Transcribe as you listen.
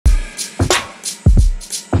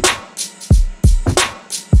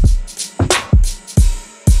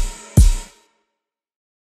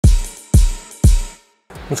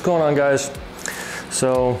What's going on, guys?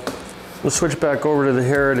 So we'll switch back over to the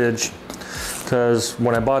Heritage, because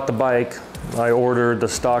when I bought the bike, I ordered the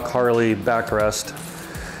stock Harley backrest,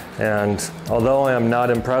 and although I am not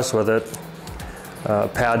impressed with it,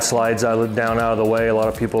 pad slides down out of the way. A lot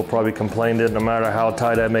of people probably complained it. No matter how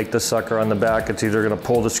tight I make this sucker on the back, it's either going to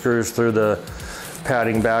pull the screws through the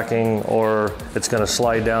padding backing or it's going to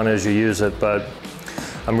slide down as you use it. But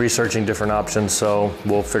I'm researching different options, so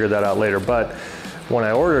we'll figure that out later. But when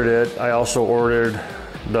I ordered it, I also ordered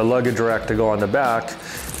the luggage rack to go on the back,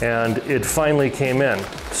 and it finally came in.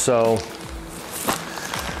 So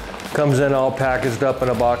comes in all packaged up in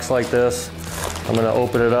a box like this. I'm going to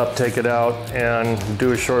open it up, take it out, and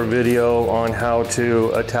do a short video on how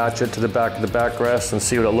to attach it to the back of the backrest and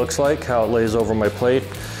see what it looks like, how it lays over my plate,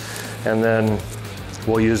 and then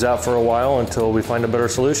we'll use that for a while until we find a better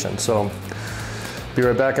solution. So be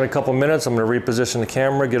right back in a couple minutes. I'm going to reposition the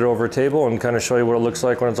camera, get it over a table, and kind of show you what it looks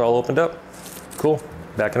like when it's all opened up. Cool.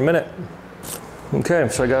 Back in a minute. Okay,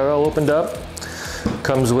 so I got it all opened up.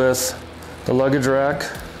 Comes with the luggage rack,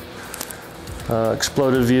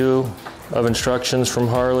 exploded view of instructions from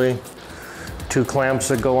Harley, 2 clamps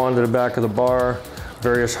that go onto the back of the bar,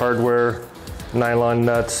 various hardware, nylon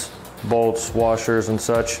nuts, bolts, washers, and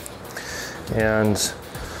such. And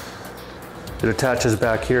it attaches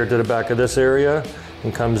back here to the back of this area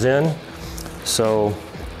and comes in. So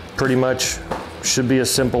pretty much should be a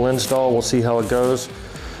simple install. We'll see how it goes.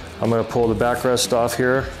 I'm going to pull the backrest off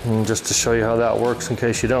here, and just to show you how that works in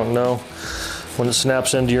case you don't know. When it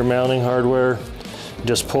snaps into your mounting hardware,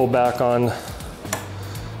 just pull back on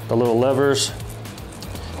the little levers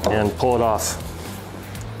and pull it off.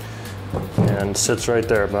 And it sits right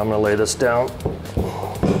there, but I'm going to lay this down.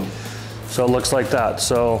 So it looks like that.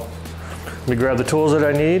 So let me grab the tools that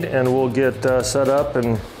I need, and we'll get set up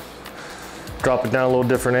and drop it down a little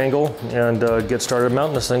different angle and get started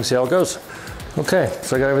mounting this thing, see how it goes. Okay,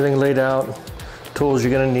 so I got everything laid out. Tools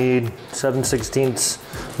you're gonna need: 7/16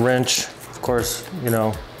 wrench. Of course, you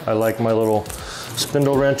know, I like my little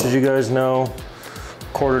spindle wrench, as you guys know.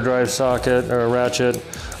 Quarter drive socket or a ratchet.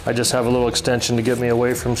 I just have a little extension to get me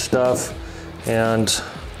away from stuff. And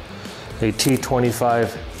a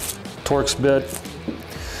T25 Torx bit.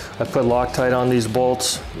 I put Loctite on these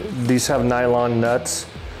bolts. These have nylon nuts,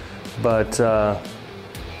 but I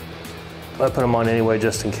put them on anyway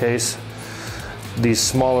just in case. These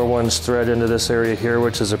smaller ones thread into this area here,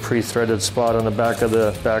 which is a pre-threaded spot on the back of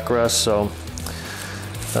the backrest, so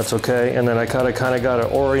that's okay. And then I kind of got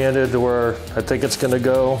it oriented to where I think it's going to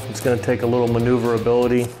go. It's going to take a little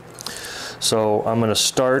maneuverability. So I'm going to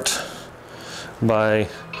start by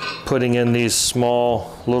putting in these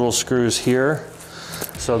small little screws here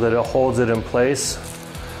so that it holds it in place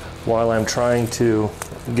while I'm trying to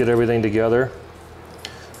get everything together.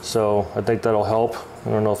 So I think that'll help. I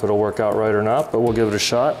don't know if it'll work out right or not, but we'll give it a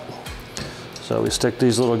shot. So we stick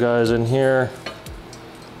these little guys in here,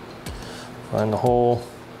 find the hole.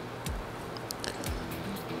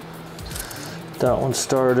 That one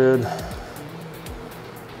started.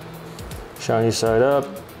 Shiny side up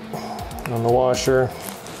on the washer.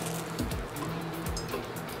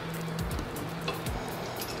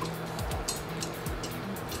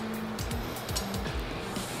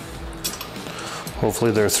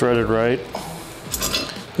 Hopefully they're threaded right.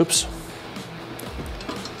 Oops.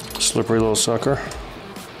 Slippery little sucker.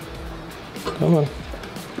 Come on.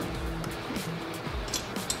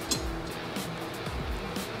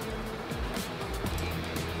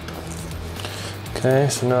 Okay,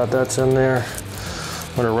 so now that's in there,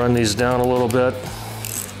 I'm going to run these down a little bit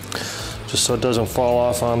just so it doesn't fall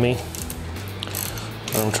off on me.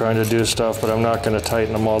 I'm trying to do stuff, but I'm not going to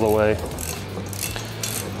tighten them all the way.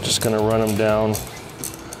 Just going to run them down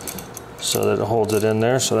so that it holds it in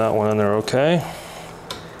there. So that one in there, okay.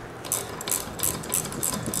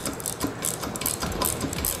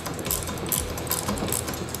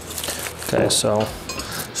 Okay, so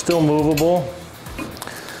still movable,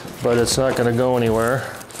 but it's not going to go anywhere.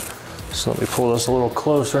 So let me pull this a little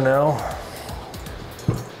closer now.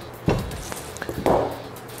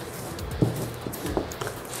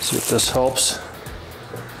 See if this helps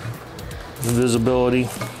the visibility.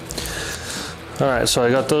 All right, so I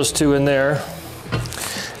got those two in there,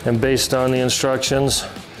 and based on the instructions,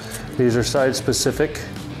 these are side specific.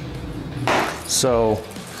 So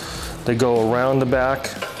they go around the back,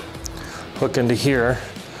 hook into here,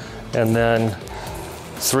 and then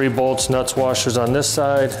 3 bolts, nuts, washers on this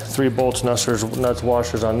side, 3 bolts, nuts,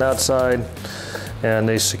 washers on that side, and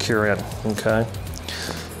they secure in, okay?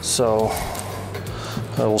 So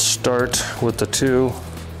I will start with the 2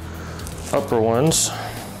 upper ones.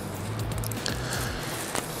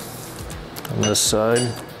 on this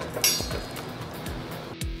side.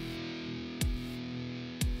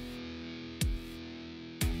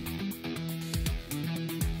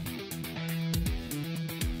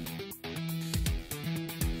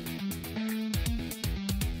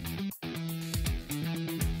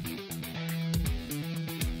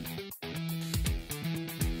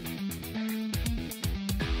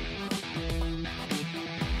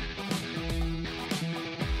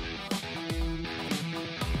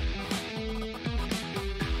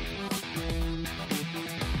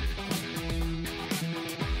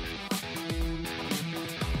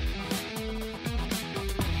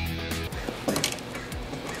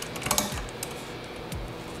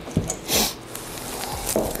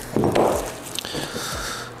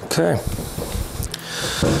 Okay,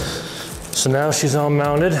 so now she's all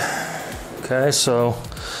mounted. Okay, so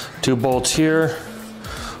 2 bolts here,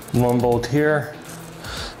 1 bolt here,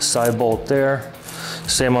 side bolt there,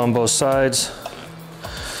 same on both sides,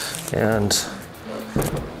 and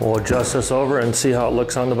we'll adjust this over and see how it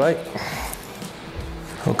looks on the bike.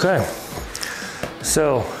 Okay,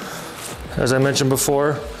 so as I mentioned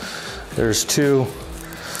before, there's 2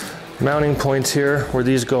 mounting points here where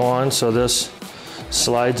these go on, so this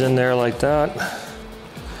slides in there like that,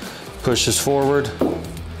 pushes forward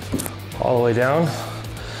all the way down,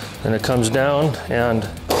 and it comes down and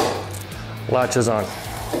latches on.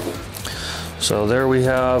 So there we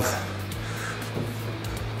have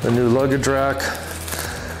the new luggage rack.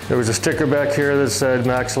 There was a sticker back here that said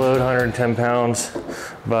max load 110 pounds,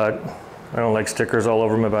 but I don't like stickers all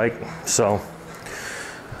over my bike, so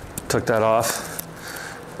took that off.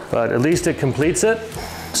 But at least it completes it,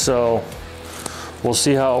 so we'll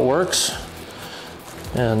see how it works.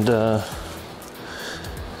 And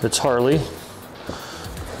it's Harley,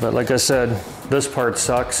 but like I said, this part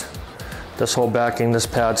sucks. This whole backing, this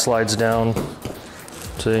pad slides down,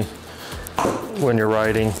 see, when you're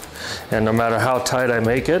riding. And no matter how tight I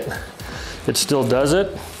make it, it still does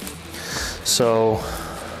it. So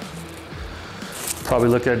probably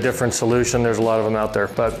look at a different solution. There's a lot of them out there.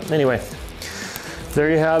 But anyway,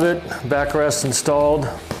 there you have it. Backrest installed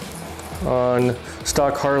on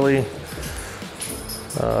stock Harley,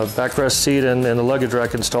 backrest seat and the luggage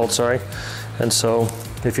rack installed, sorry. And so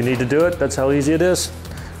if you need to do it, that's how easy it is.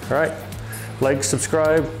 All right, like,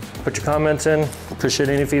 subscribe, put your comments in. Appreciate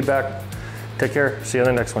any feedback. Take care, see you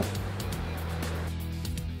on the next one.